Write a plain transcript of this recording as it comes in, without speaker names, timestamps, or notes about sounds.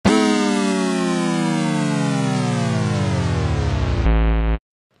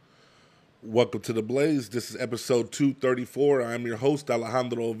Welcome to The Blaze. This is episode 234. I'm your host,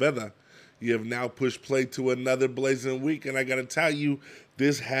 Alejandro Oveda. You have now pushed play to another blazing week, and I got to tell you,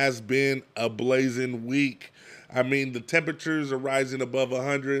 this has been a blazing week. I mean, the temperatures are rising above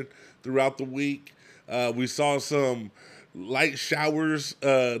 100 throughout the week. We saw some light showers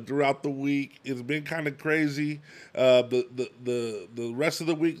throughout the week. It's been kind of crazy. The rest of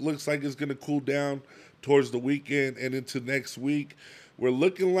the week looks like it's going to cool down towards the weekend and into next week. We're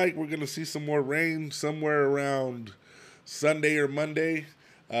looking like we're going to see some more rain somewhere around Sunday or Monday.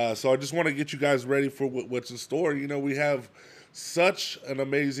 So I just want to get you guys ready for what's in store. You know, we have such an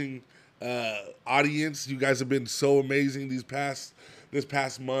amazing audience. You guys have been so amazing this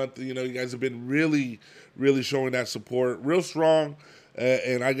past month. You know, you guys have been really showing that support, real strong.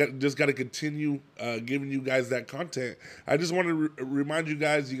 And just got to continue giving you guys that content. I just want to remind you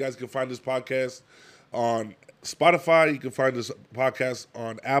guys can find this podcast on Spotify. You can find this podcast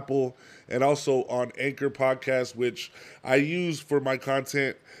on Apple and also on Anchor Podcast, which I use for my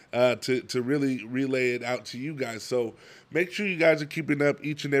content to really relay it out to you guys. So make sure you guys are keeping up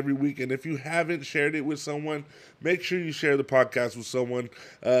each and every week. And if you haven't shared it with someone, make sure you share the podcast with someone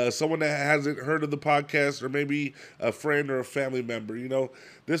that hasn't heard of the podcast, or maybe a friend or a family member. You know,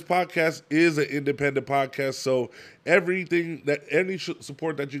 this podcast is an independent podcast, so any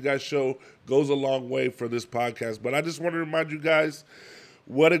support that you guys show goes a long way for this podcast. But I just want to remind you guys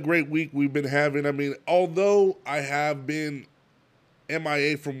what a great week we've been having. I mean, although I have been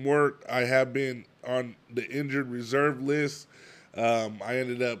MIA from work, I have been on the injured reserve list. I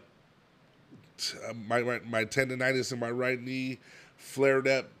ended up my tendonitis in my right knee flared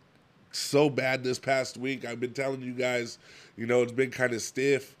up so bad this past week. I've been telling you guys, you know, it's been kind of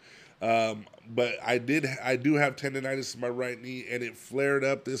stiff. But I do have tendonitis in my right knee, and it flared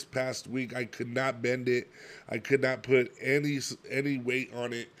up this past week. I could not bend it. I could not put any weight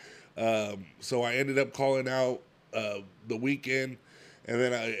on it. So I ended up calling out the weekend, and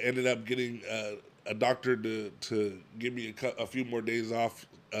then I ended up getting a doctor to give me a few more days off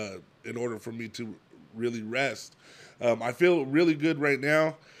in order for me to really rest. I feel really good right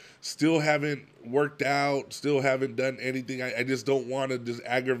now. Still haven't worked out, still haven't done anything. I just don't want to just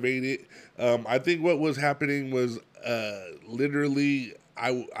aggravate it. I think what was happening was literally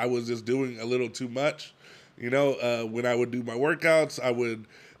I was just doing a little too much. You know, when I would do my workouts, I would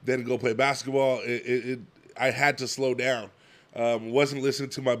then go play basketball. I had to slow down. Wasn't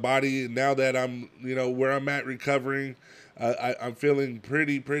listening to my body. And now that I'm, you know, where I'm at recovering, I'm feeling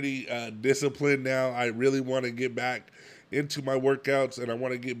pretty disciplined now. I really want to get back into my workouts, and I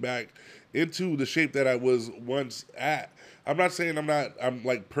want to get back into the shape that I was once at. I'm not saying I'm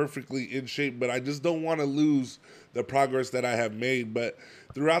like perfectly in shape, but I just don't want to lose the progress that I have made. But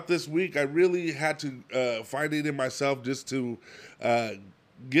throughout this week, I really had to find it in myself just to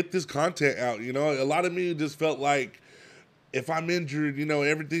get this content out. You know, a lot of me just felt like, if I'm injured, you know,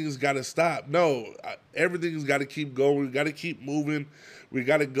 everything's got to stop. No, everything's got to keep going. We got to keep moving. We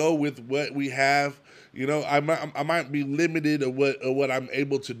got to go with what we have. You know, I might be limited of what I'm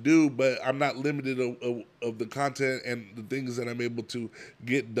able to do, but I'm not limited of the content and the things that I'm able to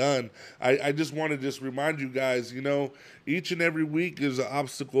get done. I just want to just remind you guys, you know, each and every week is an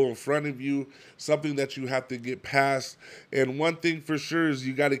obstacle in front of you, something that you have to get past. And one thing for sure is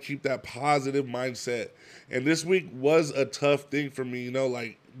you got to keep that positive mindset. And this week was a tough thing for me, you know,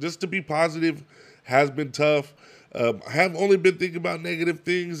 like just to be positive has been tough. I have only been thinking about negative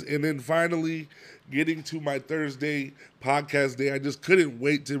things, and then finally getting to my Thursday podcast day, I just couldn't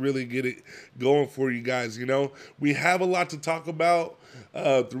wait to really get it going for you guys. You know, we have a lot to talk about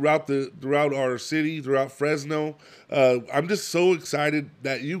throughout our city, throughout Fresno. I'm just so excited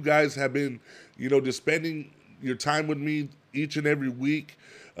that you guys have been, you know, just spending your time with me each and every week.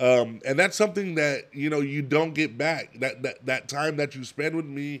 And that's something that, you know, you don't get back. That time that you spend with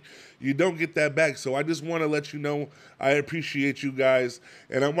me, you don't get that back. So I just want to let you know I appreciate you guys,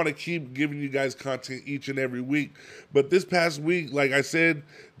 and I want to keep giving you guys content each and every week. But this past week, like I said,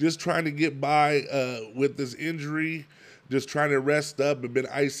 just trying to get by with this injury, just trying to rest up, and been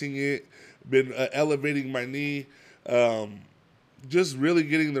icing it, been elevating my knee. Just really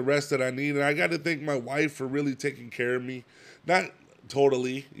getting the rest that I need. And I got to thank my wife for really taking care of me. Not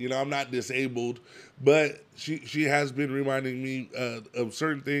totally, you know, I'm not disabled, but she has been reminding me of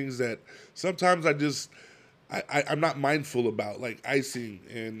certain things that sometimes I'm not mindful about, like icing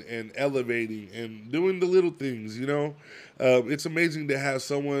and elevating and doing the little things. It's amazing to have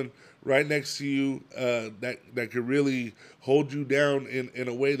someone right next to you that could really hold you down in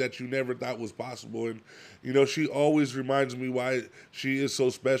a way that you never thought was possible. And she always reminds me why she is so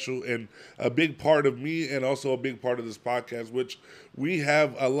special and a big part of me, and also a big part of this podcast, which we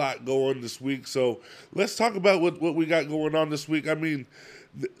have a lot going this week. So let's talk about what we got going on this week. I mean,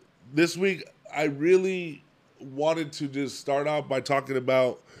 this week I really wanted to just start off by talking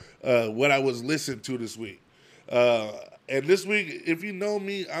about what I was listening to this week. And this week, if you know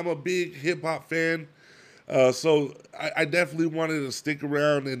me, I'm a big hip hop fan. So I definitely wanted to stick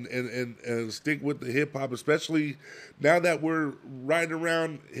around and stick with the hip hop, especially now that we're right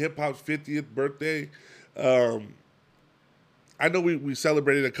around hip hop's 50th birthday. I know we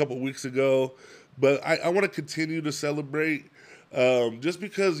celebrated a couple weeks ago, but I want to continue to celebrate just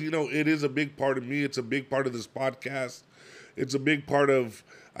because, it is a big part of me. It's a big part of this podcast. It's a big part of,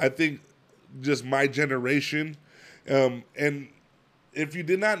 I think, just my generation. And if you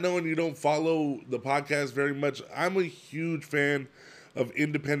did not know and you don't follow the podcast very much, I'm a huge fan of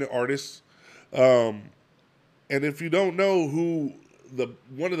independent artists. And if you don't know who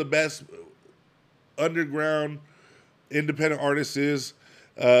one of the best underground independent artists is,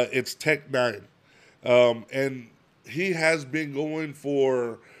 it's Tech Nine. And he has been going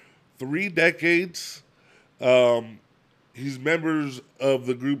for 3 decades. He's members of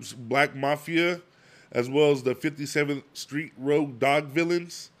the groups Black Mafia, as well as the 57th Street Road Dog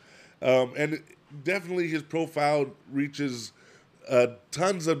Villains. And definitely his profile reaches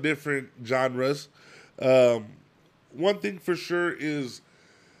tons of different genres. One thing for sure is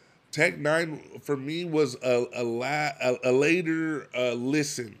Tech Nine for me was a later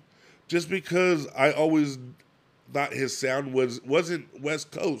listen, just because I always thought his sound wasn't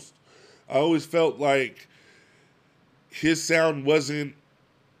West Coast. I always felt like his sound wasn't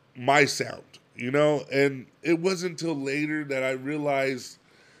my sound, and it wasn't until later that I realized,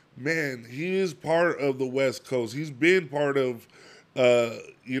 man, he is part of the West Coast. He's been part of,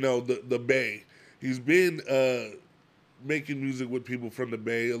 the Bay. He's been making music with people from the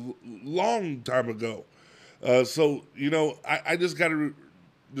Bay a long time ago. So I just got to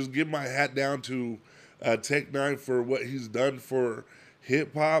just give my hat down to Tech Nine for what he's done for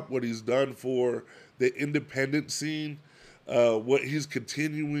hip hop, what he's done for the independent scene, what he's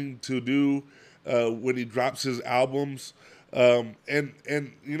continuing to do when he drops his albums, and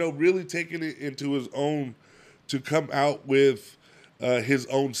really taking it into his own to come out with his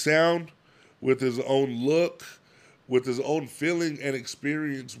own sound, with his own look, with his own feeling and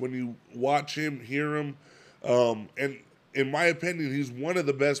experience when you watch him, hear him. And in my opinion, he's one of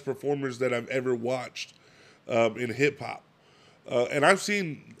the best performers that I've ever watched in hip hop. And I've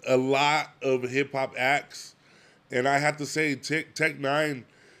seen a lot of hip hop acts, and I have to say, Tech Nine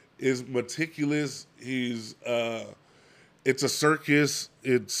is meticulous. It's a circus.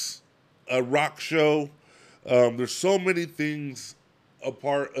 It's a rock show. There's so many things a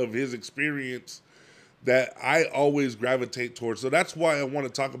part of his experience that I always gravitate towards. So that's why I want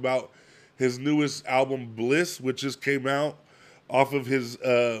to talk about his newest album, Bliss, which just came out off of his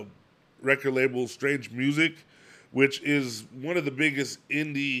record label, Strange Music, which is one of the biggest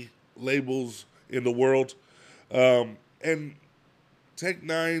indie labels in the world. And Tech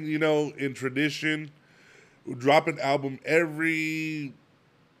Nine, in tradition, drop an album every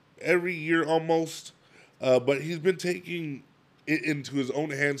year almost. But he's been taking it into his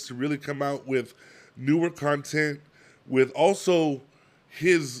own hands to really come out with newer content, with also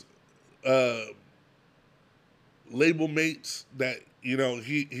his label mates that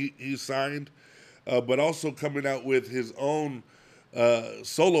he signed, but also coming out with his own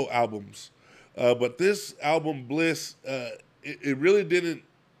solo albums. But this album, Bliss, it really didn't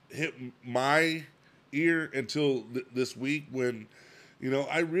hit my ear until this week when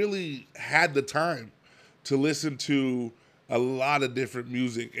I really had the time to listen to a lot of different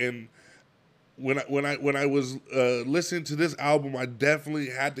music. And when I was listening to this album, I definitely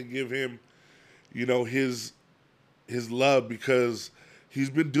had to give him his love, because he's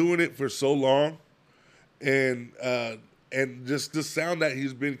been doing it for so long, and just the sound that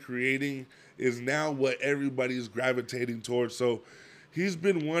he's been creating is now what everybody's gravitating towards. So he's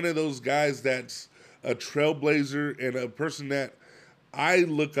been one of those guys that's a trailblazer and a person that I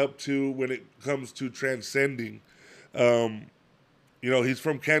look up to when it comes to transcending. He's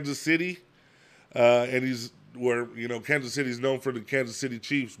from Kansas City, and he's where Kansas City is known for the Kansas City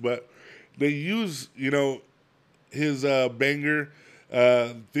Chiefs, but they use his banger,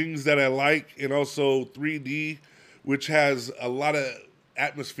 Things That I Like, and also 3D, which has a lot of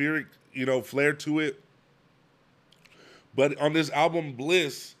atmospheric flair to it. But on this album,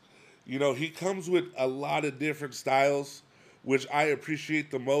 Bliss, he comes with a lot of different styles, which I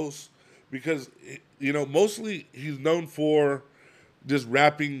appreciate the most because, mostly he's known for just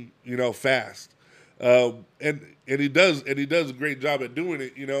rapping, fast. And he does a great job at doing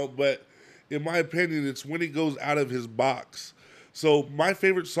it, but in my opinion, it's when he goes out of his box. So my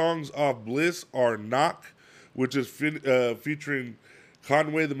favorite songs off Bliss are Knock, which is featuring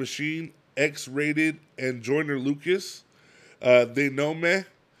Conway the Machine, X Rated, and Joyner Lucas. They Know Me,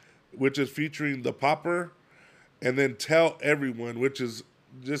 which is featuring The Popper, and then Tell Everyone, which is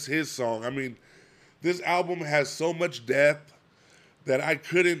just his song. I mean, this album has so much depth that I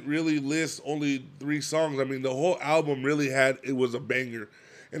couldn't really list only 3 songs. I mean, the whole album really it was a banger.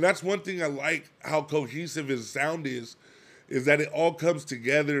 And that's one thing I like how cohesive his sound is that it all comes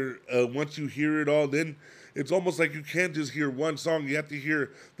together once you hear it all. Then it's almost like you can't just hear one song. You have to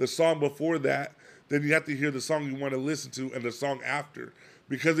hear the song before that. Then you have to hear the song you want to listen to and the song after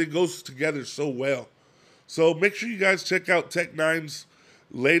because it goes together so well. So make sure you guys check out Tech Nine's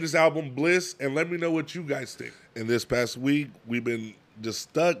latest album, Bliss, and let me know what you guys think. In this past week, we've been just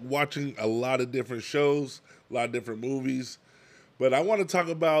stuck watching a lot of different shows, a lot of different movies. But I want to talk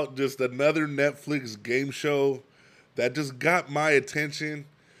about just another Netflix game show that just got my attention.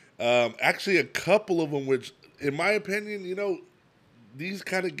 Actually, a couple of them, which, in my opinion, these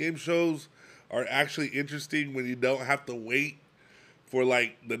kind of game shows are actually interesting when you don't have to wait for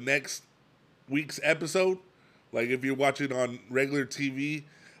like the next week's episode, like if you're watching on regular TV.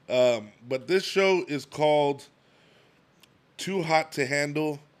 But this show is called Too Hot to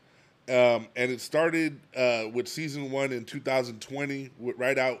Handle, and it started with season 1 in 2020,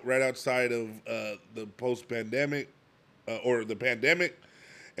 right outside of the post pandemic or the pandemic,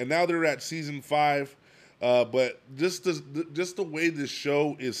 and now they're at season 5. But just the way this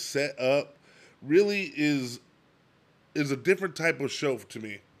show is set up really is a different type of show to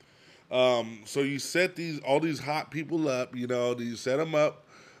me. So you set all these hot people up, you set them up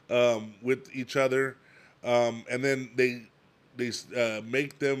with each other, and then they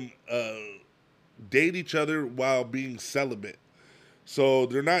make them date each other while being celibate. So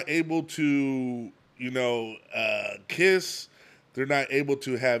they're not able to, kiss. They're not able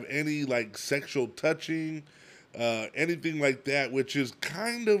to have any like sexual touching, anything like that, which is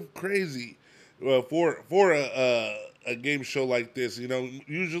kind of crazy for a game show like this.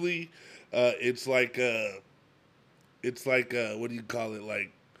 Usually it's like what do you call it?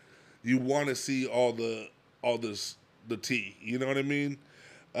 Like you want to see all the tea. You know what I mean?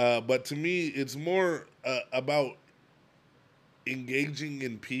 But to me, it's more about engaging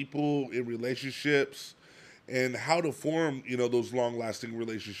in people, in relationships, and how to form, those long-lasting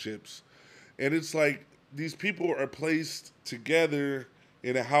relationships. And it's like these people are placed together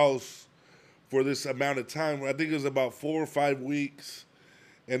in a house for this amount of time. I think it was about 4 or 5 weeks,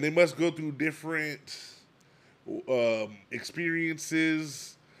 and they must go through different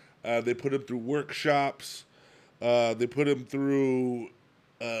experiences. They put them through workshops. They put them through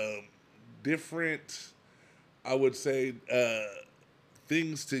different, I would say,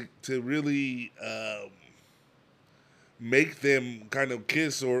 things to really make them kind of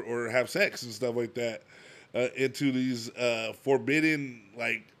kiss or have sex and stuff like that into these forbidden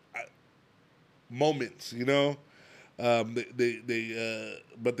moments,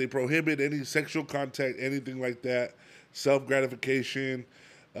 but they prohibit any sexual contact, anything like that, self gratification,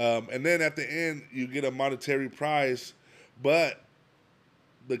 and then at the end you get a monetary prize. But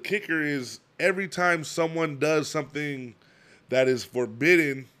the kicker is every time someone does something that is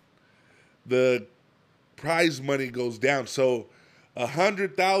forbidden, the prize money goes down. So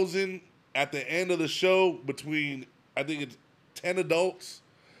 100,000 at the end of the show between I think it's 10 adults.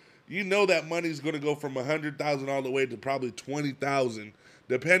 That money's going to go from 100,000 all the way to probably 20,000,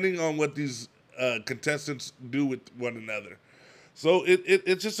 depending on what these contestants do with one another. So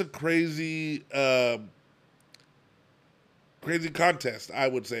it's just a crazy contest, I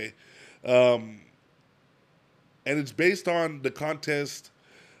would say, and it's based on the contest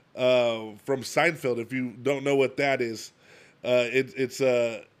from Seinfeld. If you don't know what that is, it's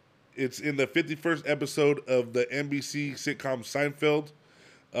in the 51st episode of the NBC sitcom Seinfeld.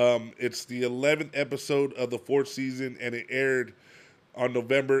 It's the 11th episode of the 4th season, and it aired on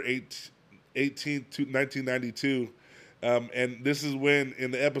November 18th, 1992. And this is when,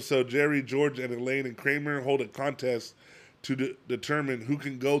 in the episode, Jerry, George, and Elaine and Kramer hold a contest to determine who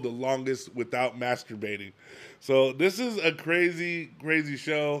can go the longest without masturbating. So this is a crazy, crazy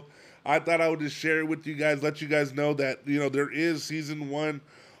show. I thought I would just share it with you guys, let you guys know that, there is season 1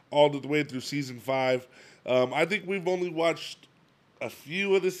 all the way through season 5. I think we've only watched a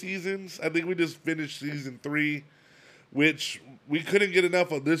few of the seasons. I think we just finished season 3. which we couldn't get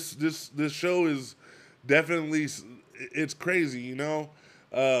enough of. This show is definitely, it's crazy,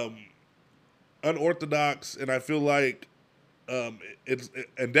 um, unorthodox, and I feel like it's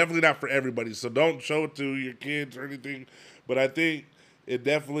and definitely not for everybody. So don't show it to your kids or anything. But I think it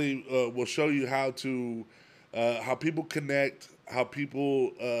definitely will show you how people connect, how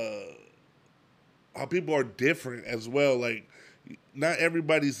people are different as well. Like not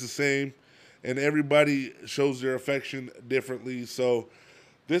everybody's the same, and everybody shows their affection differently. So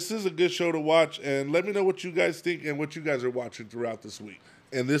this is a good show to watch, and let me know what you guys think and what you guys are watching throughout this week.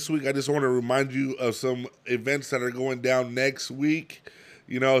 And this week, I just want to remind you of some events that are going down next week.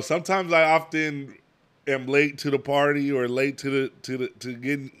 Sometimes I often am late to the party or late to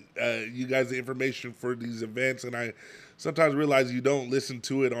getting you guys the information for these events, and I sometimes realize you don't listen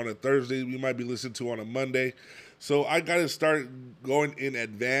to it on a Thursday. You might be listening to it on a Monday. So I got to start going in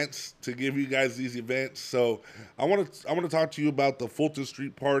advance to give you guys these events. So I want to talk to you about the Fulton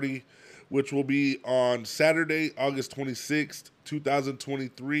Street Party, which will be on Saturday, August 26th,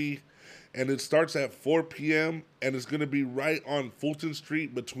 2023. And it starts at 4 p.m. and it's going to be right on Fulton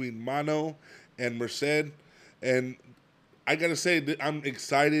Street between Mono and Merced. And I got to say that I'm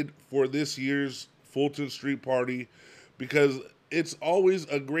excited for this year's Fulton Street Party because it's always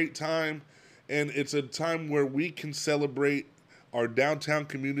a great time, and it's a time where we can celebrate our downtown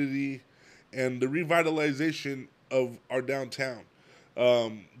community and the revitalization of our downtown.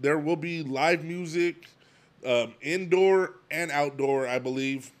 There will be live music, indoor and outdoor, I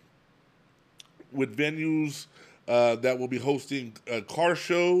believe, with venues that will be hosting a car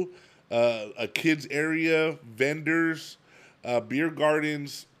show, a kids area, vendors, beer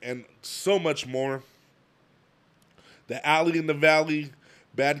gardens, and so much more. The Alley in the Valley,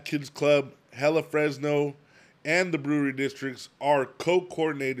 Bad Kids Club, Hella Fresno, and the Brewery Districts are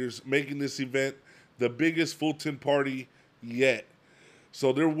co-coordinators, making this event the biggest Fulton party yet.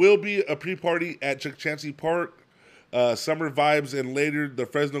 So there will be a pre-party at Chuck Chansey Park, Summer Vibes, and later the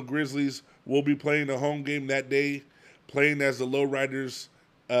Fresno Grizzlies will be playing a home game that day, playing as the Lowriders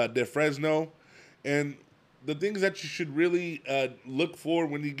de Fresno. And the things that you should really look for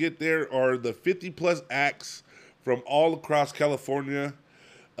when you get there are the 50-plus acts from all across California.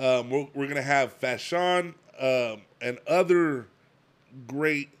 We're going to have Fashion and other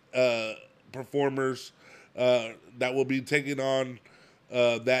great performers that will be taking on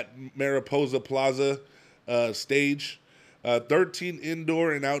that Mariposa Plaza stage. 13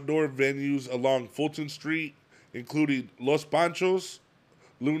 indoor and outdoor venues along Fulton Street, including Los Panchos,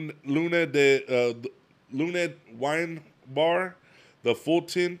 Luna Wine Bar, The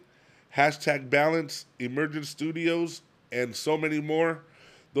Fulton, #Balance, Emergent Studios, and so many more.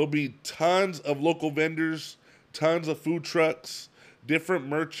 There'll be tons of local vendors, tons of food trucks, different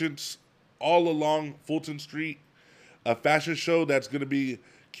merchants all along Fulton Street. A fashion show that's going to be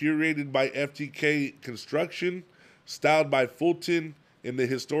curated by FTK Construction, styled by Fulton in the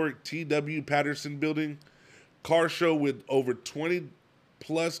historic T.W. Patterson building. Car show with over 20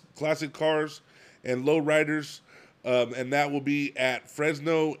 plus classic cars and lowriders, and that will be at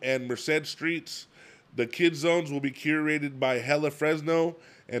Fresno and Merced Streets. The kids zones will be curated by Hella Fresno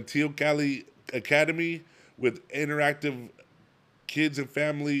and Teal Cali Academy with interactive kids and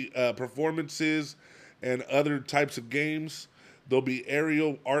family performances and other types of games. There'll be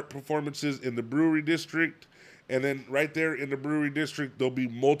aerial art performances in the Brewery District. And then right there in the Brewery District, there'll be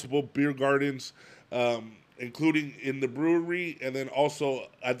multiple beer gardens, including in the brewery, and then also,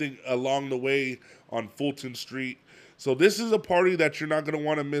 I think, along the way on Fulton Street. So this is a party that you're not going to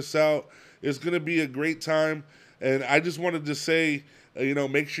want to miss out. It's going to be a great time. And I just wanted to say,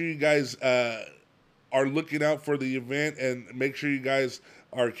 make sure you guys are looking out for the event, and make sure you guys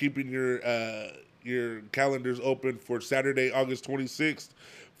are keeping your calendars open for Saturday, August 26th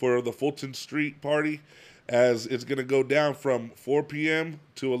for the Fulton Street Party, as it's going to go down from 4 p.m.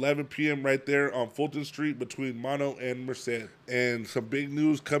 to 11 p.m. right there on Fulton Street between Mono and Merced. And some big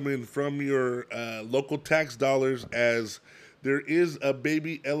news coming from your local tax dollars, as there is a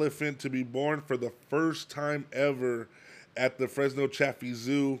baby elephant to be born for the first time ever at the Fresno Chaffee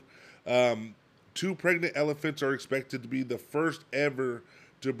Zoo. 2 pregnant elephants are expected to be the first ever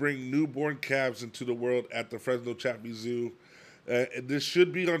to bring newborn calves into the world at the Fresno Chaffee Zoo. This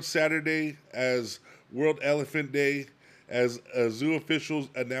should be on Saturday as World Elephant Day, as zoo officials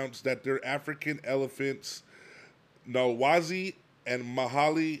announced that their African elephants, Nalwazi and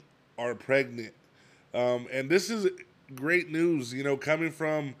Mahali, are pregnant. And this is great news, coming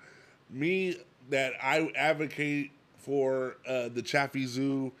from me, that I advocate for the Chaffee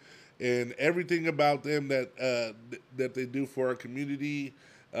Zoo and everything about them that they do for our community.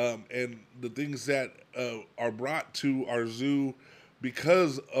 and the things that are brought to our zoo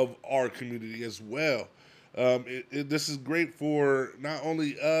because of our community as well. This is great for not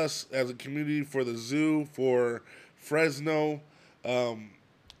only us as a community, for the zoo, for Fresno, um,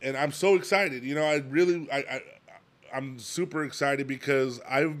 and I'm so excited. I'm super excited because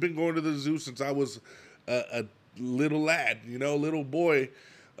I've been going to the zoo since I was a little lad, little boy,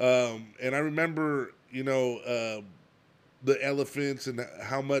 and I remember, the elephants and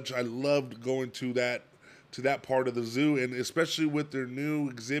how much I loved going to that part of the zoo, and especially with their new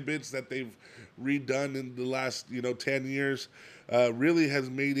exhibits that they've redone in the last 10 years, really has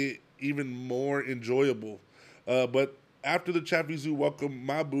made it even more enjoyable. But after the Chaffee Zoo welcomed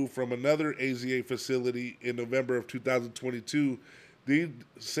Mabu from another AZA facility in November of 2022, they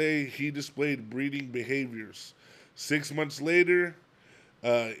say he displayed breeding behaviors. 6 months later,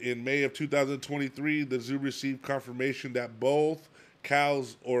 in May of 2023, the zoo received confirmation that both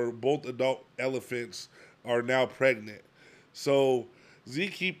cows or both adult elephants are now pregnant. So,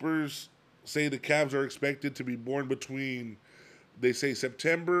 zookeepers say the calves are expected to be born between, they say,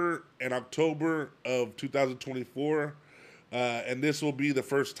 September and October of 2024. And this will be the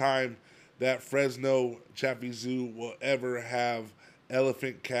first time that Fresno Chaffee Zoo will ever have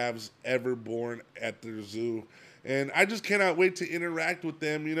elephant calves ever born at their zoo. And I just cannot wait to interact with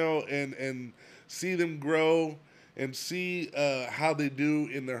them, and see them grow and see how they do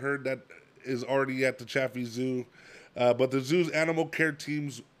in the herd that is already at the Chaffee Zoo. But the zoo's animal care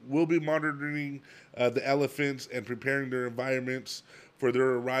teams will be monitoring the elephants and preparing their environments for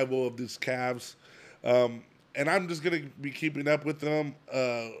their arrival of these calves. And I'm just going to be keeping up with them.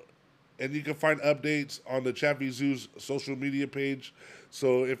 And you can find updates on the Chaffee Zoo's social media page.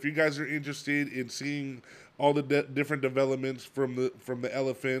 So if you guys are interested in seeing all the different developments from the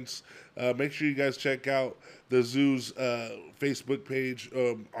elephants, make sure you guys check out the zoo's Facebook page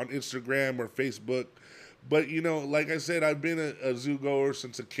on Instagram or Facebook. But like I said, I've been a zoo goer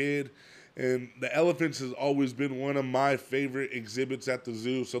since a kid, and the elephants has always been one of my favorite exhibits at the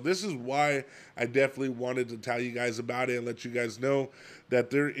zoo. So this is why I definitely wanted to tell you guys about it and let you guys know that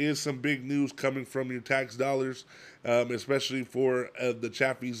there is some big news coming from your tax dollars, especially for the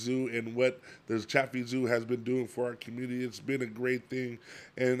Chaffee Zoo and what the Chaffee Zoo has been doing for our community. It's been a great thing,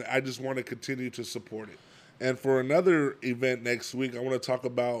 and I just want to continue to support it. And for another event next week, I want to talk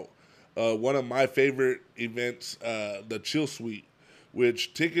about one of my favorite events, the Chill Suite,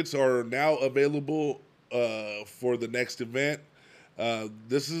 which tickets are now available for the next event.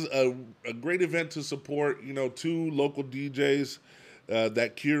 This is a great event to support, two local DJs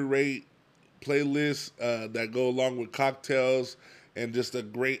that curate playlists that go along with cocktails and just a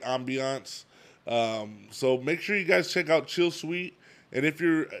great ambiance. So make sure you guys check out Chill Suite. And if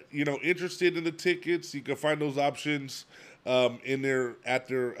you're, interested in the tickets, you can find those options in their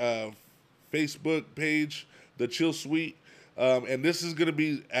Facebook page, the Chill Suite. And this is going to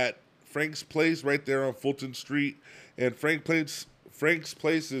be at Frank's Place right there on Fulton Street. And Frank's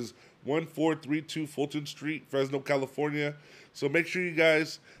Place is 1432 Fulton Street, Fresno, California. So make sure you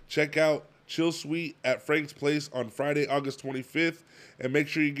guys check out Chill Suite at Frank's Place on Friday, August 25th. And make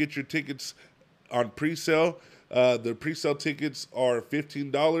sure you get your tickets on pre-sale. The pre-sale tickets are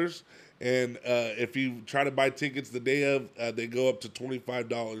 $15. And if you try to buy tickets the day of, they go up to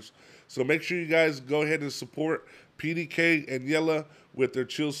 $25. So make sure you guys go ahead and support PDK and Yella with their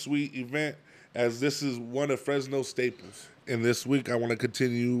Chill Suite event, as this is one of Fresno's staples. And this week, I want to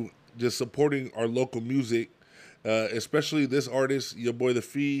continue just supporting our local music, especially this artist, your boy The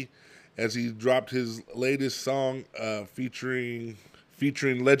Fee, as he dropped his latest song featuring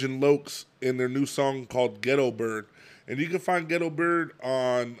Legend Lokes in their new song called Ghetto Bird. And you can find Ghetto Bird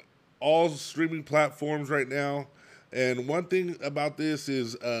on all streaming platforms right now. And one thing about this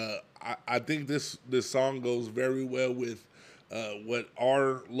is I think this song goes very well with what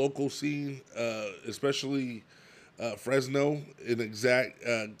our local scene, especially Fresno,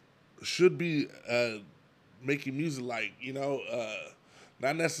 should be making music like,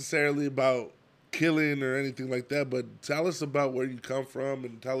 not necessarily about killing or anything like that, but tell us about where you come from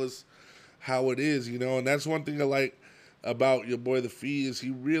and tell us how it is, and that's one thing I like about your boy The Fee is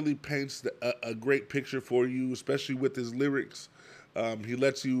he really paints a great picture for you, especially with his lyrics. He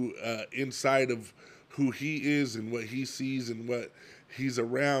lets you inside of who he is and what he sees and what he's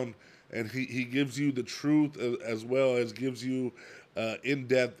around, and he gives you the truth as well as gives you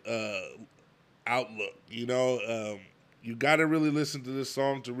in-depth outlook. You got to really listen to this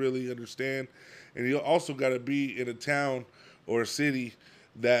song to really understand, and you also got to be in a town or a city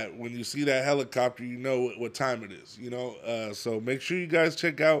that when you see that helicopter, you know what time it is, So make sure you guys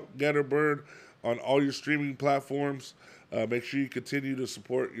check out Getter Bird on all your streaming platforms. Make sure you continue to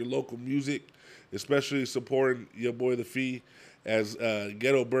support your local music, especially supporting your boy The Fee, as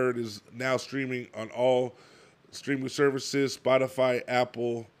Ghetto Bird is now streaming on all streaming services, Spotify,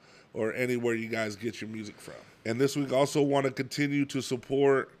 Apple, or anywhere you guys get your music from. And this week, also want to continue to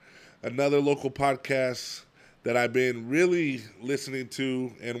support another local podcast that I've been really listening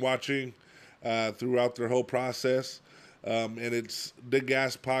to and watching throughout their whole process. And it's The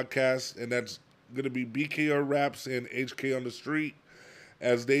Gas Podcast, and that's going to be BKR Raps and HK on the Street,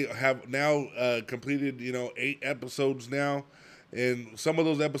 as they have now completed, 8 episodes now. And some of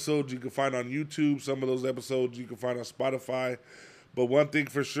those episodes you can find on YouTube. Some of those episodes you can find on Spotify. But one thing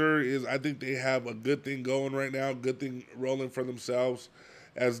for sure is I think they have a good thing going right now, good thing rolling for themselves,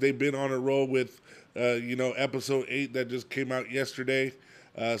 as they've been on a roll with, episode 8 that just came out yesterday,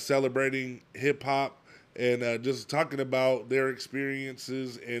 celebrating hip-hop and just talking about their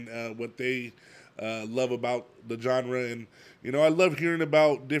experiences and what they love about the genre. And, I love hearing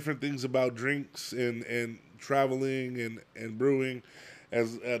about different things about drinks and traveling and brewing,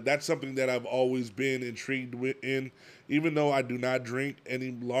 as that's something that I've always been intrigued in. Even though I do not drink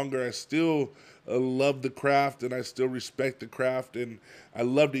any longer, I still love the craft and I still respect the craft, and I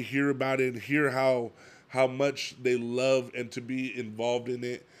love to hear about it and hear how much they love and to be involved in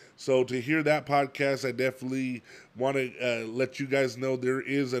it. So to hear that podcast, I definitely want to let you guys know there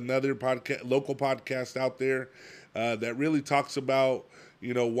is another local podcast out there that really talks about,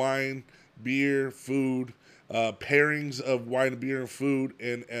 wine, beer, food, pairings of wine, beer, and food,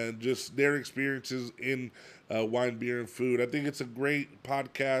 and just their experiences in wine, beer, and food. I think it's a great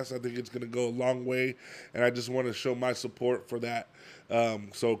podcast. I think it's going to go a long way, and I just want to show my support for that.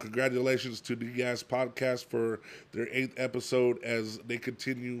 So congratulations to the Gas Podcast for their 8th episode as they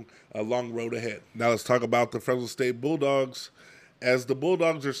continue a long road ahead. Now let's talk about the Fresno State Bulldogs, as the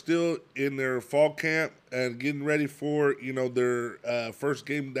Bulldogs are still in their fall camp and getting ready for, their first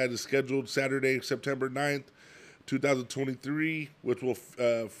game that is scheduled Saturday, September 9th, 2023, which will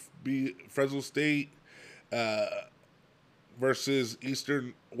be Fresno State versus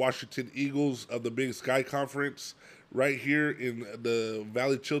Eastern Washington Eagles of the Big Sky Conference, right here in the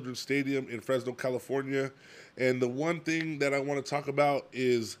Valley Children's Stadium in Fresno, California. And the one thing that I want to talk about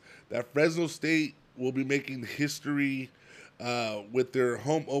is that Fresno State will be making history with their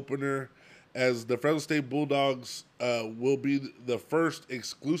home opener, as the Fresno State Bulldogs will be the first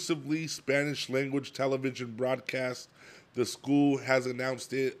exclusively Spanish language television broadcast. The school has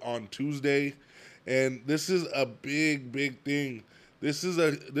announced it on Tuesday, and this is a big thing. This is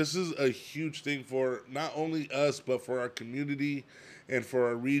a huge thing for not only us, but for our community and for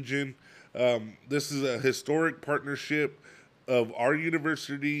our region. This is a historic partnership of our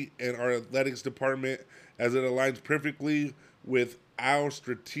university and our athletics department, as it aligns perfectly with our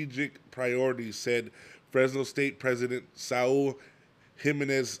strategic priorities, said Fresno State President Saul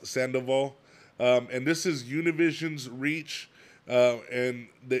Jimenez Sandoval. And this is Univision's reach and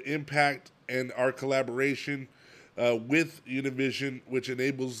the impact and our collaboration with Univision, which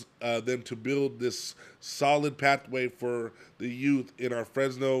enables them to build this solid pathway for the youth in our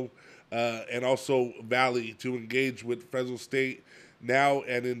Fresno and also Valley to engage with Fresno State now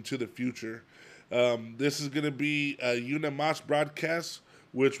and into the future. This is going to be a UNAMAS broadcast,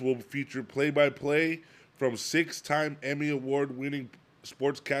 which will feature play-by-play from 6-time Emmy Award-winning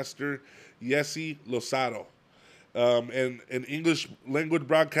sportscaster Yessi Lozado. And an English language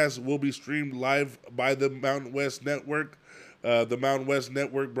broadcast will be streamed live by the Mountain West Network. The Mountain West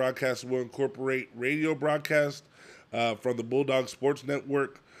Network broadcast will incorporate radio broadcast from the Bulldog Sports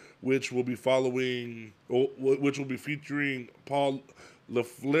Network, which will be featuring Paul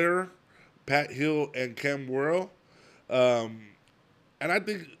LaFleur, Pat Hill, and Cam Worrell. And I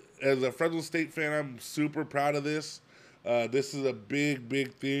think as a Fresno State fan, I'm super proud of this. This is a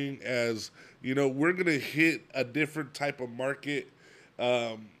big thing, as we're gonna hit a different type of market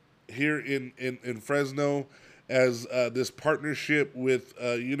here in Fresno, as this partnership with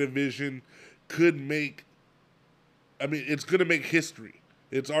Univision could make. I mean, it's gonna make history.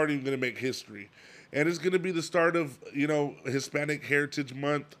 It's already gonna make history, and it's gonna be the start of Hispanic Heritage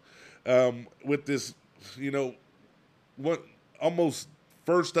Month with this what almost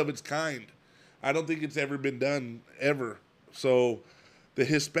first of its kind. I don't think it's ever been done ever. So the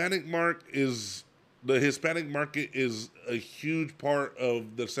Hispanic market is a huge part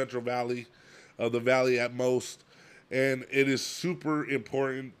of the Central Valley, of the Valley at most, and it is super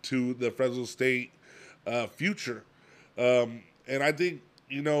important to the Fresno State future. And I think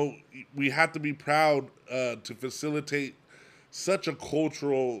we have to be proud to facilitate such a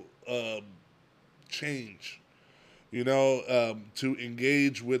cultural change. To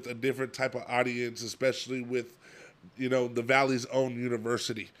engage with a different type of audience, especially with the Valley's own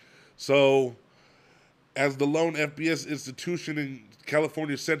university. So, as the lone FBS institution in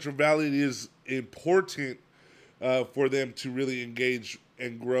California Central Valley, it is important for them to really engage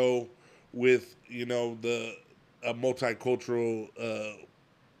and grow with the multicultural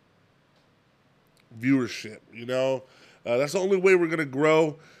viewership. That's the only way we're gonna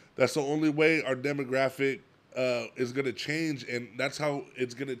grow. That's the only way our demographic is gonna change, and that's how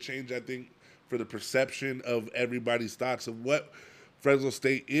it's gonna change. I think for the perception of everybody's thoughts of what Fresno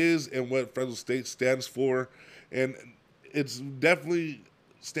State is and what Fresno State stands for, and it's definitely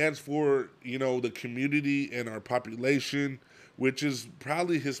stands for the community and our population, which is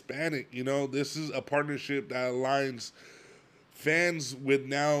probably Hispanic. This is a partnership that aligns fans with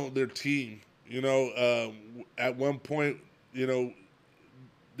now their team. At one point,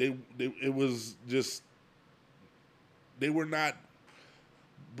 they it was just they were not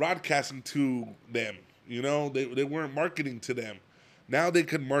broadcasting to them. They weren't marketing to them. Now they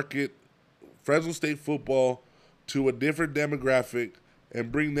can market Fresno State football to a different demographic and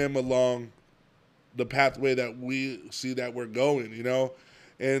bring them along the pathway that we see that we're going.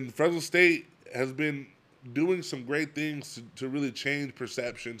 And Fresno State has been doing some great things to really change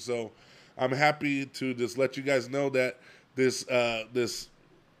perception. So I'm happy to just let you guys know that this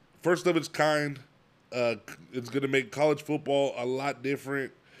first of its kind it's going to make college football a lot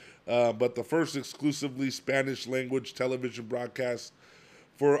different. But the first exclusively Spanish language television broadcast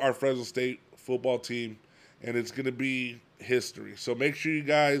for our Fresno State football team, and it's going to be history. So make sure you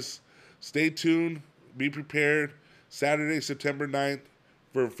guys stay tuned, be prepared. Saturday, September 9th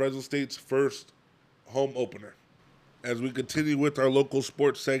for Fresno State's first home opener. As we continue with our local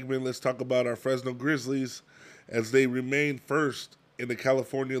sports segment, let's talk about our Fresno Grizzlies as they remain first in the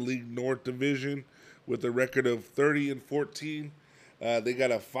California League North Division with a record of 30-14. They got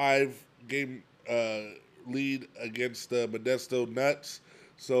a 5-game lead against the Modesto Nuts.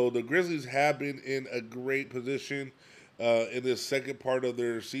 So the Grizzlies have been in a great position in this second part of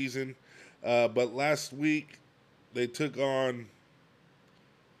their season. But last week, they took on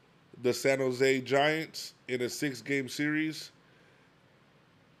the San Jose Giants in a 6-game series.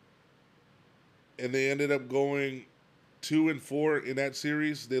 And they ended up going 2-4 in that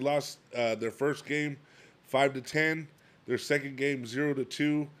series. They lost their first game 5-10. Their second game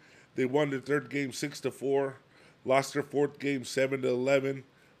 0-2. They won their third game 6-4. Lost their fourth game 7-11.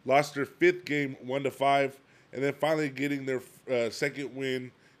 Lost their fifth game 1-5. And then finally getting their second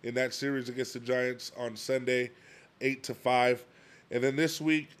win in that series against the Giants on Sunday, 8-5. And then this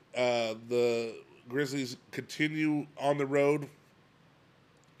week, the Grizzlies continue on the road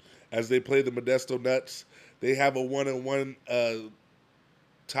as they play the Modesto Nuts. They have a 1-1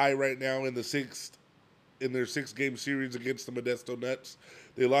 tie right now in their 6-game series against the Modesto Nuts.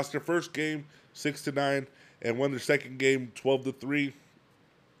 They lost their first game 6-9 and won their second game 12-3.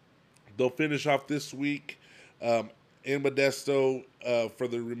 They'll finish off this week in Modesto for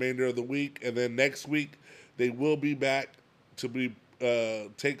the remainder of the week, and then next week they will be back to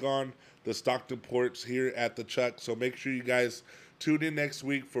take on the Stockton Ports here at the Chuck. So make sure you guys tune in next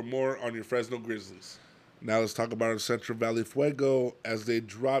week for more on your Fresno Grizzlies. Now let's talk about our Central Valley Fuego as they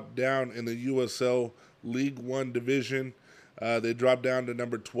drop down in the USL League One division. They dropped down to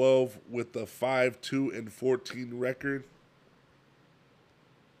number 12 with a 5-2-14 record.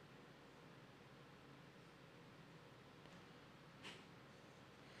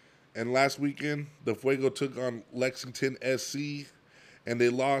 And last weekend, the Fuego took on Lexington SC, and they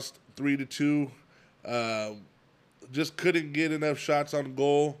lost 3-2. Just couldn't get enough shots on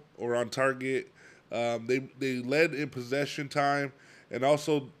goal or on target. They led in possession time, and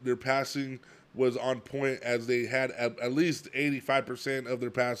also their passing was on point as they had at least 85% of their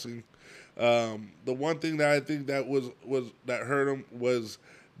passing. The one thing that I think that was that hurt them was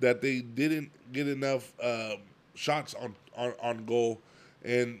that they didn't get enough shots on goal.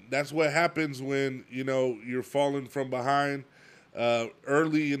 And that's what happens when, you're falling from behind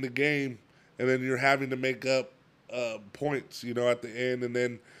early in the game, and then you're having to make up points, at the end. And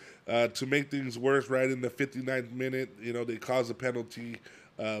then to make things worse, right in the 59th minute, they cause a penalty,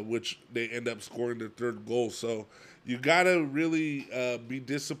 which they end up scoring their third goal. So you got to really be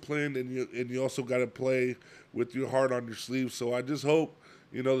disciplined, and you also got to play with your heart on your sleeve. So I just hope,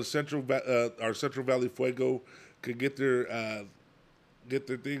 our Central Valley Fuego could get their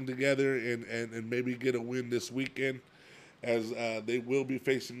thing together and maybe get a win this weekend, as they will be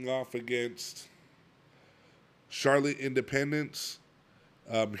facing off against Charlotte Independence.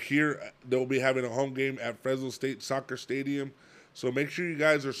 Here, they'll be having a home game at Fresno State Soccer Stadium. So make sure you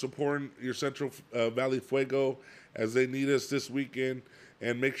guys are supporting your Central Valley Fuego as they need us this weekend.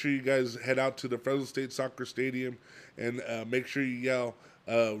 And make sure you guys head out to the Fresno State Soccer Stadium and make sure you yell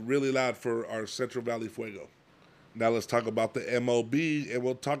really loud for our Central Valley Fuego. Now let's talk about the MLB, and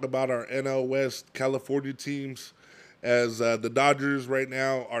we'll talk about our NL West California teams, as the Dodgers right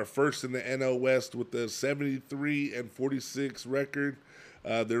now are first in the NL West with a 73-46 record.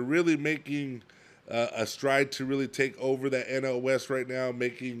 They're really making a stride to really take over that NL West right now,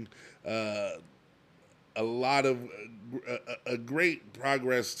 making a lot of a great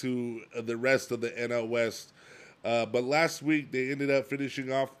progress to the rest of the NL West. But last week they ended up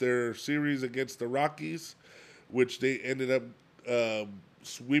finishing off their series against the Rockies, which they ended up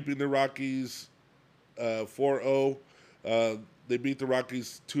sweeping the Rockies 4-0. They beat the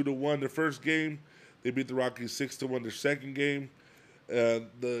Rockies 2-1 the first game. They beat the Rockies 6-1 their second game. They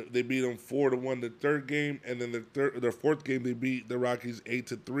beat them 4-1 the third game, and then their fourth game they beat the Rockies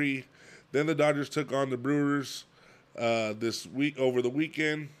 8-3. Then the Dodgers took on the Brewers this week over the week,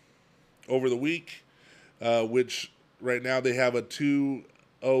 which right now they have a 2-0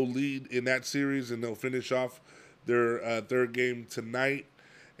 lead in that series, and they'll finish off their third game tonight.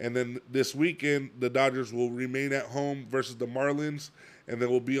 And then this weekend, the Dodgers will remain at home versus the Marlins, and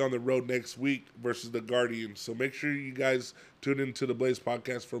then we'll be on the road next week versus the Guardians. So make sure you guys tune into the Blaze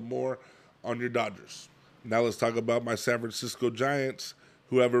Podcast for more on your Dodgers. Now let's talk about my San Francisco Giants,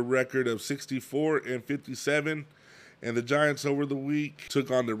 who have a record of 64-57. And the Giants over the week took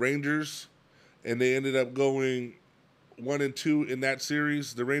on the Rangers, and they ended up going 1-2 in that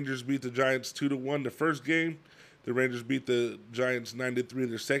series. The Rangers beat the Giants 2-1 the first game. The Rangers beat the Giants 9-3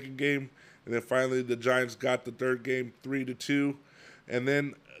 their second game. And then finally the Giants got the third game 3-2. And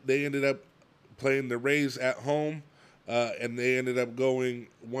then they ended up playing the Rays at home, and they ended up going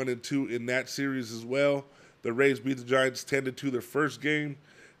 1-2 in that series as well. The Rays beat the Giants 10-2 their first game.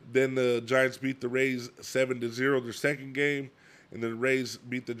 Then the Giants beat the Rays 7-0 their second game. And the Rays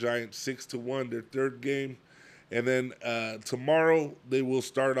beat the Giants 6-1 their third game. And then tomorrow they will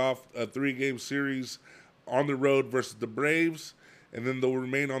start off a 3-game series on the road versus the Braves, and then they'll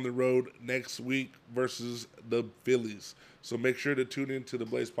remain on the road next week versus the Phillies. So make sure to tune in to the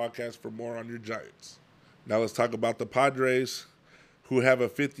Blaze Podcast for more on your Giants. Now let's talk about the Padres, who have a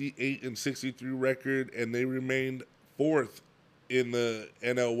 58-63 record, and they remained fourth in the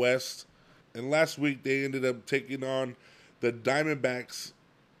NL West. And last week they ended up taking on the Diamondbacks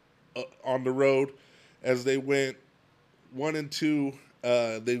on the road, as they went 1-2.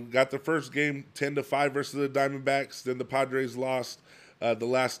 They got the first game 10-5 versus the Diamondbacks. Then the Padres lost the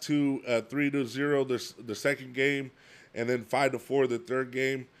last two 3-0 the second game, and then 5-4 the third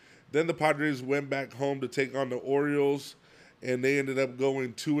game. Then the Padres went back home to take on the Orioles, and they ended up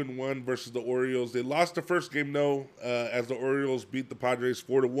going 2-1 versus the Orioles. They lost the first game though, as the Orioles beat the Padres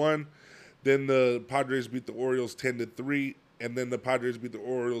 4-1. Then the Padres beat the Orioles 10-3, and then the Padres beat the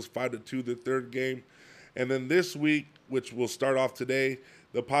Orioles 5-2 the third game. And then this week, which will start off today,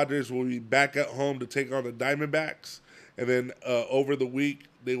 the Padres will be back at home to take on the Diamondbacks. And then over the week,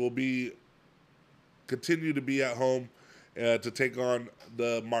 they will continue to be at home to take on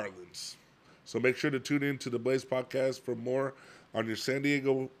the Marlins. So make sure to tune in to the Blaze Podcast for more on your San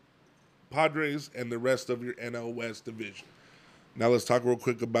Diego Padres and the rest of your NL West division. Now let's talk real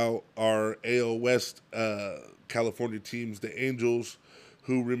quick about our AL West California teams, the Angels,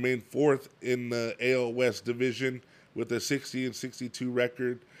 who remain fourth in the AL West division with a 60-62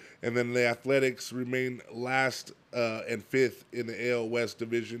 record. And then the Athletics remain last and fifth in the AL West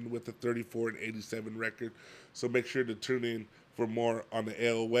division with a 34-87 record. So make sure to tune in for more on the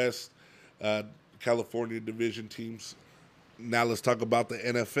AL West California division teams. Now let's talk about the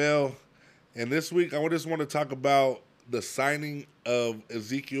NFL. And this week, I just want to talk about the signing of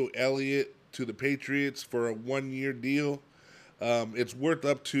Ezekiel Elliott to the Patriots for a 1-year deal. It's worth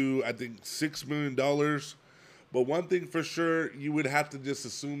up to, I think, $6 million. But one thing for sure, you would have to just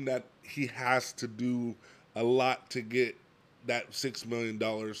assume that he has to do a lot to get that $6 million.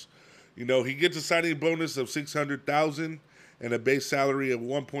 You know, he gets a signing bonus of $600,000 and a base salary of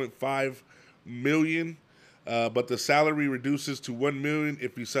 $1.5 million. But the salary reduces to $1 million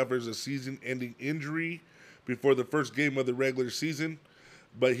if he suffers a season-ending injury before the first game of the regular season.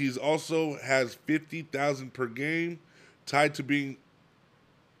 But he's also has $50,000 per game tied to being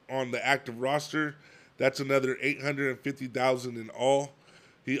on the active roster. That's another $850,000 in all.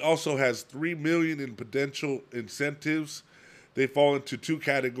 He also has $3 million in potential incentives. They fall into two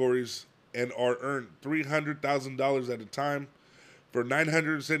categories and are earned $300,000 at a time. For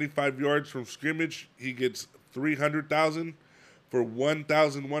 975 yards from scrimmage, he gets $300,000. For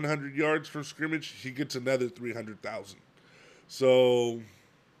 1,100 yards from scrimmage, he gets another $300,000. So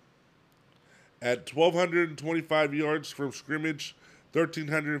at 1,225 yards from scrimmage,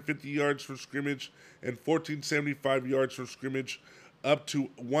 1,350 yards from scrimmage, and 1,475 yards from scrimmage, up to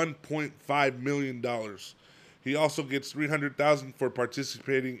 $1.5 million. He also gets $300,000 for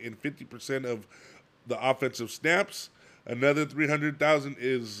participating in 50% of the offensive snaps. Another $300,000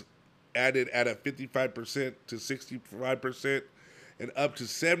 is added at a 55% to 65% and up to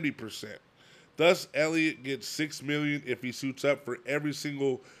 70%. Thus, Elliott gets $6 million if he suits up for every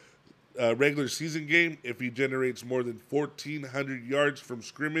single regular season game, if he generates more than 1,400 yards from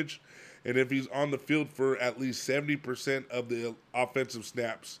scrimmage, and if he's on the field for at least 70% of the offensive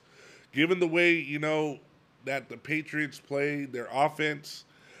snaps. Given the way, that the Patriots play their offense,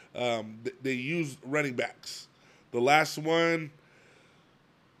 they use running backs. The last one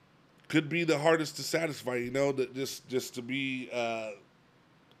could be the hardest to satisfy, that just to be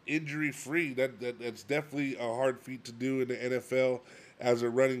injury free. That's definitely a hard feat to do in the NFL as a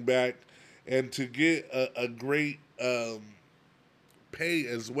running back, and to get a great pay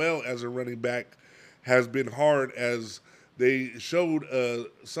as well as a running back has been hard, as they showed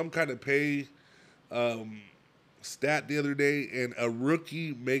some kind of pay stat the other day, and a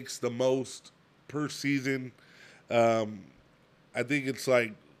rookie makes the most per season. I think it's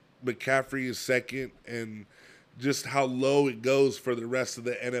like McCaffrey is second, and just how low it goes for the rest of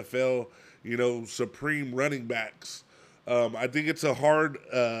the NFL, supreme running backs. I think it's a hard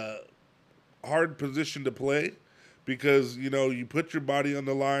position to play, because you put your body on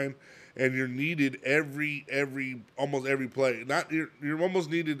the line and you're needed almost every play. Not you're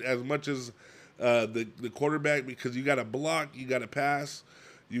almost needed as much as the quarterback, because you got to block, you got to pass,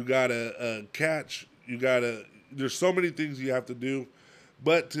 you got to catch, there's so many things you have to do.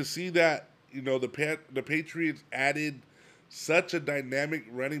 But to see that the Patriots added such a dynamic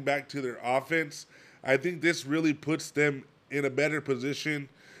running back to their offense, I think this really puts them in a better position,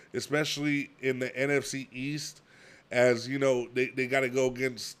 especially in the NFC East, as they got to go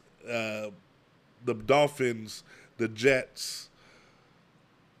against the Dolphins, the Jets,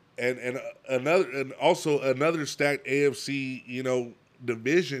 and also another stacked AFC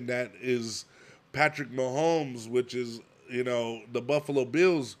division that is Patrick Mahomes, which is the Buffalo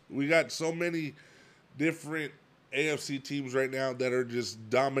Bills. We got so many different AFC teams right now that are just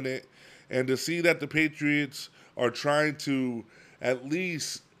dominant, and to see that the Patriots are trying to at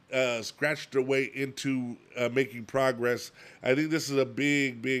least scratch their way into making progress, I think this is a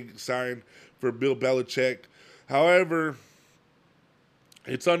big sign for Bill Belichick. However,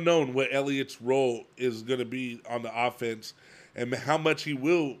 it's unknown what Elliott's role is going to be on the offense and how much he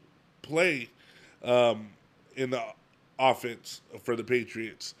will play in the offense for the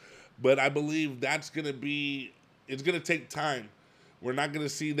Patriots. But I believe it's going to take time. We're not going to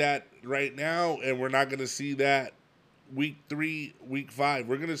see that right now, and we're not going to see that week 3, week 5.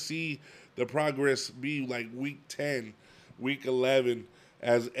 We're going to see the progress be like week 10, week 11,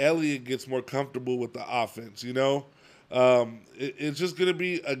 as Elliott gets more comfortable with the offense, It's just going to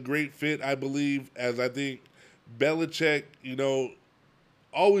be a great fit, I believe, as I think Belichick,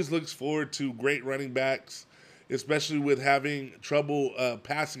 always looks forward to great running backs, especially with having trouble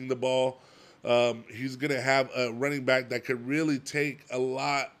passing the ball. He's going to have a running back that could really take a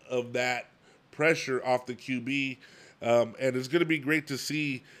lot of that pressure off the QB. And it's going to be great to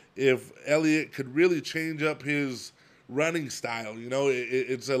see if Elliott could really change up his running style.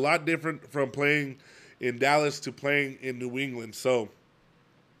 It's a lot different from playing in Dallas to playing in New England. So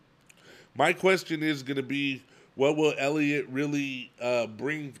my question is going to be, what will Elliott really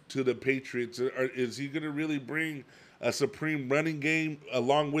bring to the Patriots? Is he going to really bring a supreme running game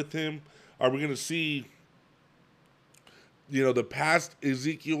along with him? Are we going to see, the past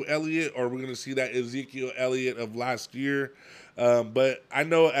Ezekiel Elliott, or are we going to see that Ezekiel Elliott of last year? But I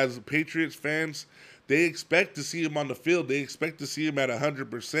know as Patriots fans, they expect to see him on the field. They expect to see him at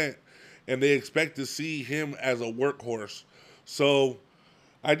 100%, and they expect to see him as a workhorse. So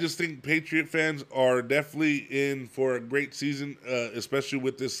I just think Patriot fans are definitely in for a great season, especially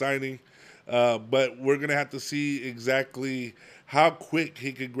with this signing. But we're going to have to see exactly how quick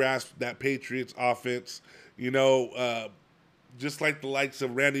he could grasp that Patriots offense. Just like the likes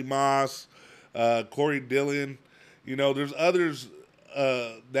of Randy Moss, Corey Dillon. There's others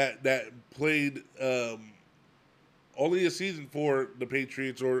that played only a season for the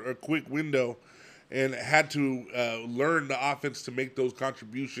Patriots, or a quick window, and had to learn the offense to make those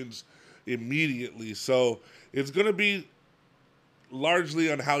contributions immediately. So it's going to be largely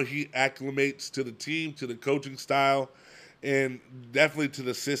on how he acclimates to the team, to the coaching style, and definitely to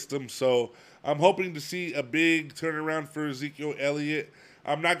the system. So I'm hoping to see a big turnaround for Ezekiel Elliott.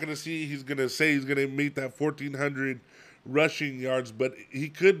 I'm not going to say he's going to meet that 1,400 rushing yards, but he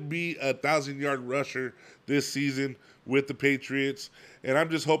could be a 1,000-yard rusher this season with the Patriots. And I'm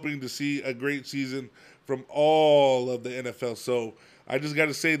just hoping to see a great season from all of the NFL. So I just got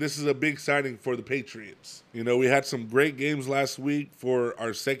to say, this is a big signing for the Patriots. You know, we had some great games last week for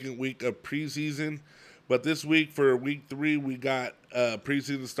our second week of preseason. But this week, for week 3, we got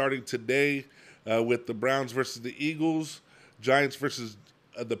preseason starting today with the Browns versus the Eagles, Giants versus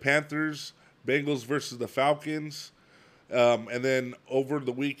the Panthers, Bengals versus the Falcons. And then over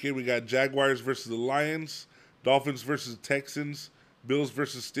the weekend, we got Jaguars versus the Lions, Dolphins versus Texans, Bills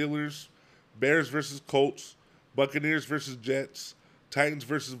versus Steelers, Bears versus Colts, Buccaneers versus Jets, Titans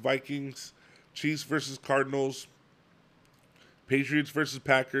versus Vikings, Chiefs versus Cardinals, Patriots versus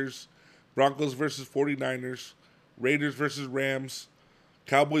Packers, Broncos versus 49ers, Raiders versus Rams,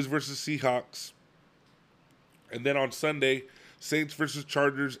 Cowboys versus Seahawks. And then on Sunday, Saints versus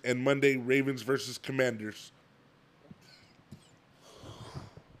Chargers, and Monday, Ravens versus Commanders.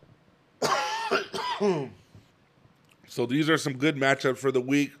 So these are some good matchups for the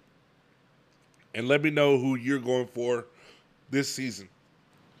week. And let me know who you're going for this season.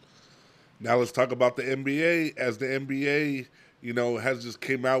 Now let's talk about the NBA. As the NBA, has just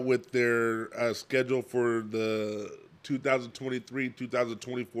came out with their schedule for the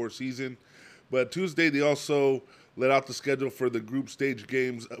 2023-2024 season. But Tuesday, they also let out the schedule for the group stage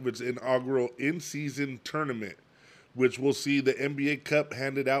games of its inaugural in-season tournament, which will see the NBA Cup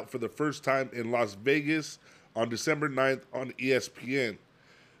handed out for the first time in Las Vegas on December 9th on ESPN.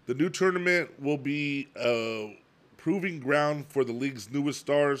 The new tournament will be a proving ground for the league's newest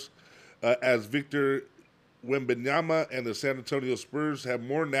stars, as Victor Wembanyama and the San Antonio Spurs have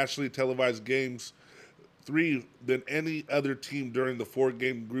more nationally televised games, 3 than any other team during the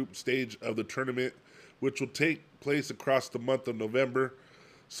 4-game group stage of the tournament, which will take place across the month of November.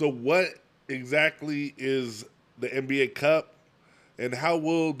 So what exactly is the NBA Cup, and how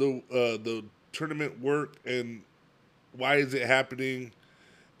will the tournament work, and why is it happening,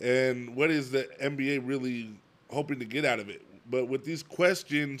 and what is the NBA really hoping to get out of it? But with these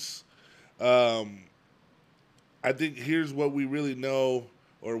questions, I think here's what we really know,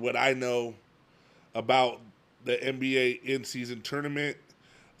 or what I know about the NBA in-season tournament.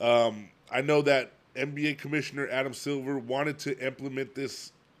 I know that NBA Commissioner Adam Silver wanted to implement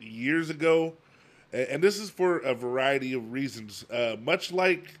this years ago, and this is for a variety of reasons. Much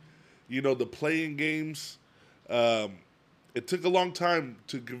like, the playing games, it took a long time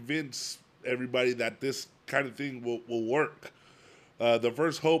to convince everybody that this kind of thing will work. The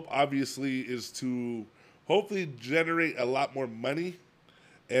first hope, obviously, is to hopefully generate a lot more money.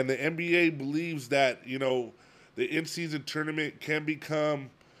 And the NBA believes that, the in-season tournament can become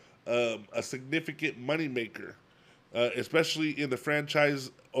a significant moneymaker, especially in the franchise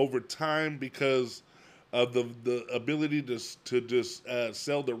over time, because of the ability to just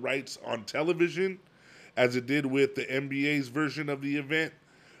sell the rights on television, as it did with the NBA's version of the event.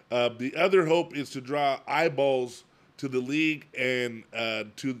 The other hope is to draw eyeballs to the league and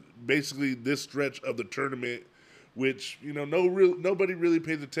to basically this stretch of the tournament, which nobody really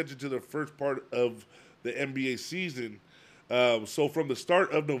pays attention to the first part of the NBA season. So from the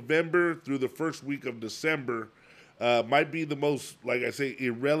start of November through the first week of December might be the most, like I say,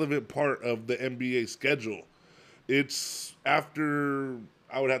 irrelevant part of the NBA schedule. It's after,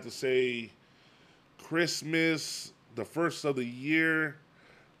 I would have to say, Christmas, the first of the year,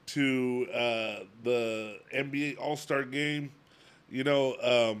 to the NBA All-Star Game.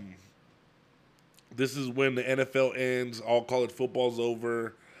 This is when the NFL ends, all college football's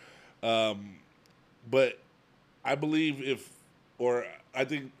over. But I believe I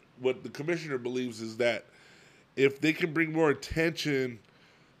think what the commissioner believes is that if they can bring more attention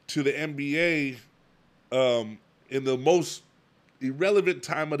to the NBA in the most irrelevant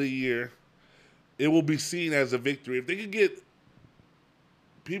time of the year, it will be seen as a victory. If they can get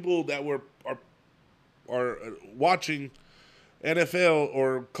people that are watching NFL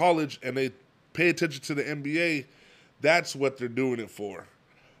or college and they pay attention to the NBA, that's what they're doing it for.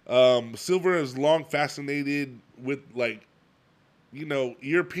 Silver is long fascinated with,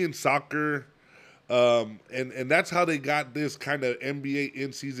 European soccer, and that's how they got this kind of NBA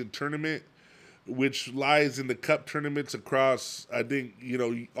in-season tournament, which lies in the cup tournaments across, I think,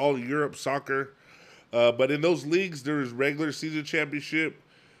 all Europe soccer. But in those leagues, there is regular season championship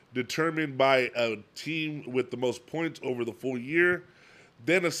determined by a team with the most points over the full year,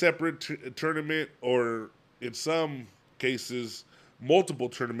 then a separate tournament, or in some cases, multiple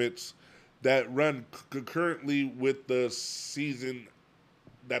tournaments that run concurrently with the season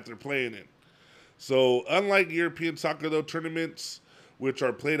that they're playing in. So unlike European soccer, though, tournaments which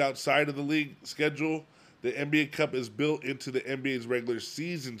are played outside of the league schedule, the NBA Cup is built into the NBA's regular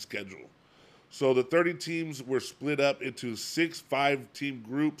season schedule. So the 30 teams were split up into 6 5-team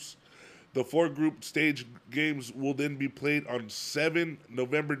groups. The 4 group stage games will then be played on 7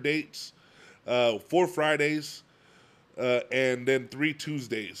 November dates, 4 Fridays, and then 3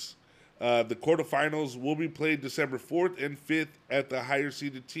 Tuesdays. The quarterfinals will be played December 4th and 5th at the higher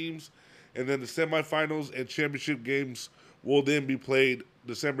seeded teams, and then the semifinals and championship games will then be played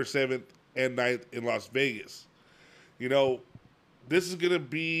December 7th and 9th in Las Vegas. You know, this is going to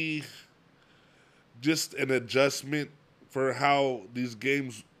be just an adjustment for how these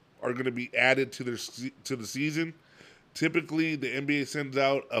games are going to be added to the season. Typically, the NBA sends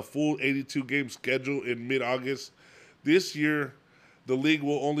out a full 82 game schedule in mid-August. This year, the league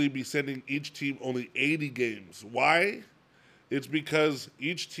will only be sending each team only 80 games. Why? It's because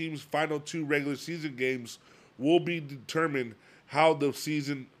each team's final 2 regular season games will be determined how the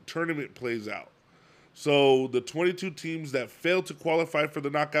season tournament plays out. So the 22 teams that fail to qualify for the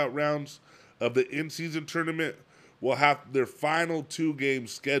knockout rounds of the in-season tournament will have their final 2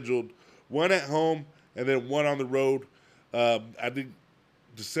 games scheduled, one at home and then one on the road. I think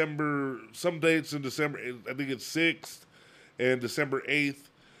some dates in December, I think it's 6th and December 8th,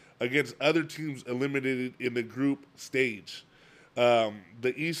 against other teams eliminated in the group stage.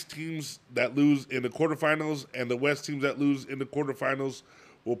 The East teams that lose in the quarterfinals and the West teams that lose in the quarterfinals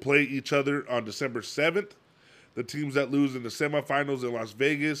will play each other on December 7th. The teams that lose in the semifinals in Las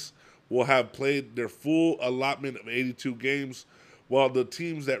Vegas will have played their full allotment of 82 games, while the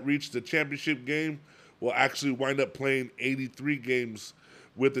teams that reach the championship game will actually wind up playing 83 games,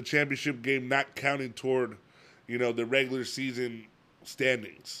 with the championship game not counting toward, the regular season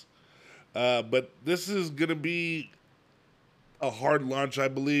standings. But this is going to be a hard launch, I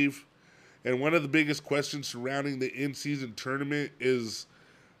believe. And one of the biggest questions surrounding the in-season tournament is,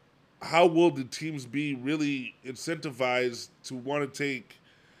 how will the teams be really incentivized to want to take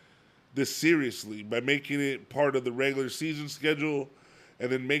this seriously by making it part of the regular season schedule and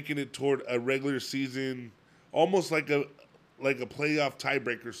then making it toward a regular season, almost like a playoff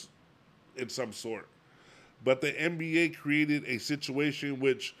tiebreaker in some sort. But the NBA created a situation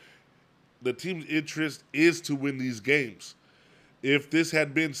which the team's interest is to win these games. If this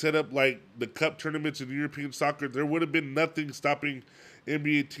had been set up like the cup tournaments in European soccer, there would have been nothing stopping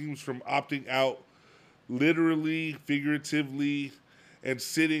NBA teams from opting out, literally, figuratively, and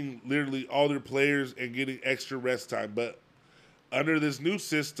sitting literally all their players and getting extra rest time. But under this new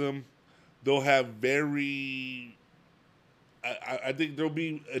system, they'll have I think there'll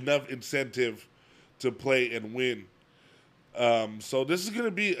be enough incentive to play and win. So this is going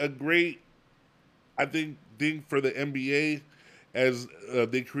to be a great, I think, thing for the NBA as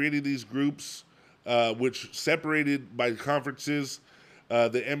they created these groups, which separated by conferences.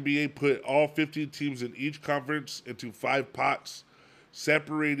 The NBA put all 15 teams in each conference into 5 pots,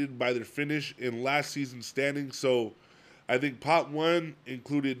 separated by their finish in last season's standings. So I think pot 1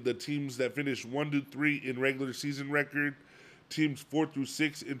 included the teams that finished 1 to 3 in regular season record, teams 4 through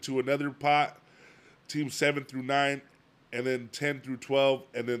 6 into another pot, teams 7 through 9, and then 10 through 12,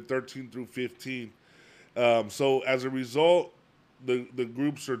 and then 13 through 15. So as a result, the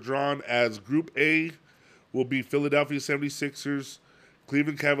groups are drawn as Group A will be Philadelphia 76ers,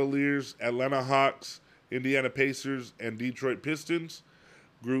 Cleveland Cavaliers, Atlanta Hawks, Indiana Pacers, and Detroit Pistons.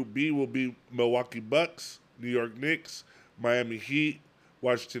 Group B will be Milwaukee Bucks, New York Knicks, Miami Heat,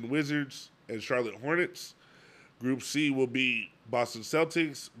 Washington Wizards, and Charlotte Hornets. Group C will be Boston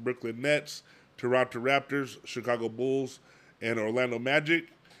Celtics, Brooklyn Nets, Toronto Raptors, Chicago Bulls, and Orlando Magic.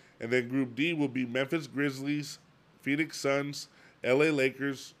 And then Group D will be Memphis Grizzlies, Phoenix Suns, LA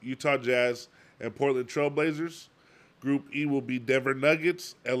Lakers, Utah Jazz, and Portland Trail Blazers. Group E will be Denver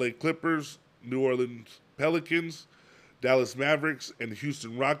Nuggets, LA Clippers, New Orleans Pelicans, Dallas Mavericks, and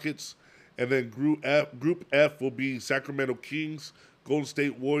Houston Rockets. And then Group F will be Sacramento Kings, Golden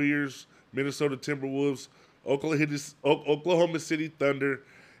State Warriors, Minnesota Timberwolves, Oklahoma City Thunder,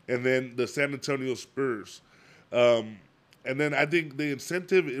 and then the San Antonio Spurs. And then I think the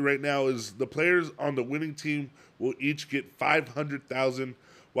incentive right now is the players on the winning team will each get $500,000,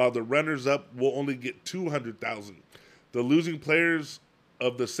 while the runners-up will only get $200,000. The losing players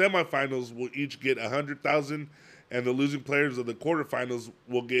of the semifinals will each get $100,000, and the losing players of the quarterfinals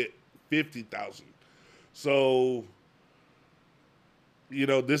will get $50,000. So,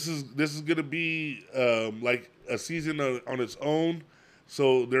 this is going to be like a season on its own.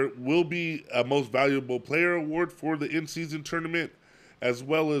 So there will be a most valuable player award for the in-season tournament, as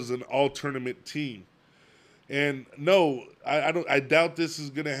well as an all-tournament team. And no, I doubt this is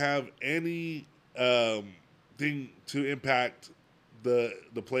going to have any thing to impact the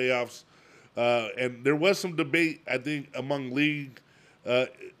playoffs. And there was some debate, I think, among league uh,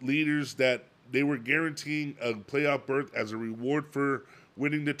 leaders that they were guaranteeing a playoff berth as a reward for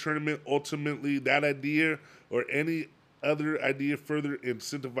winning the tournament. Ultimately, that idea or any other idea further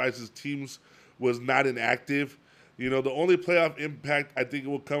incentivizes teams was not enacted. You know, the only playoff impact I think it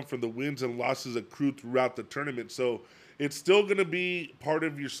will come from the wins and losses accrued throughout the tournament. So it's still going to be part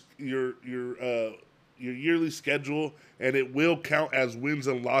of your yearly schedule, and it will count as wins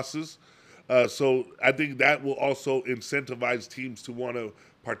and losses. So I think that will also incentivize teams to want to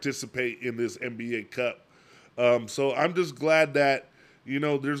participate in this NBA Cup. So I'm just glad that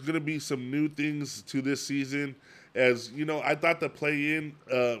there's going to be some new things to this season. As you know, I thought the play-in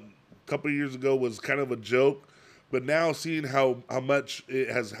a couple of years ago was kind of a joke, but now seeing how much it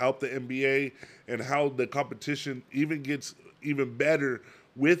has helped the NBA and how the competition even gets even better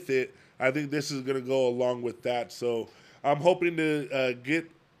with it, I think this is going to go along with that. So I'm hoping to get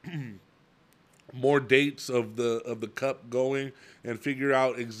more dates of the cup going and figure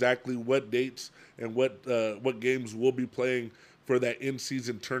out exactly what dates and what games we'll be playing for that in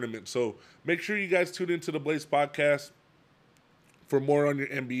season tournament. So make sure you guys tune into the Blaze podcast for more on your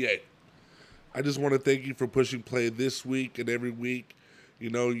NBA. I just want to thank you for pushing play this week and every week. You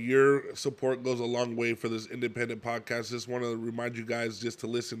know, your support goes a long way for this independent podcast. Just want to remind you guys just to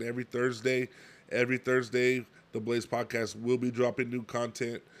listen every Thursday. Every Thursday, the Blaze podcast will be dropping new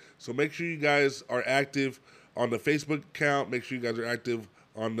content. So make sure you guys are active on the Facebook account. Make sure you guys are active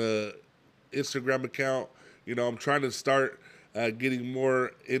on the Instagram account. You know, I'm trying to start getting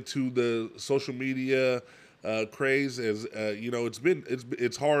more into the social media craze. As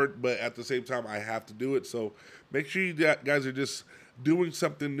it's hard, but at the same time, I have to do it. So make sure you guys are just doing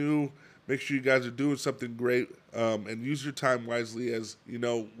something new. Make sure you guys are doing something great, and use your time wisely. As you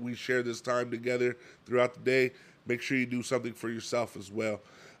know, we share this time together throughout the day. Make sure you do something for yourself as well.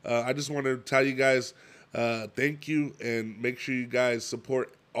 I just want to tell you guys thank you, and make sure you guys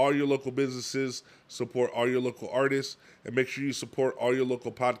support all your local businesses, support all your local artists, and make sure you support all your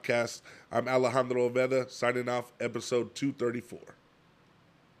local podcasts. I'm Alejandro Oveda, signing off, episode 234.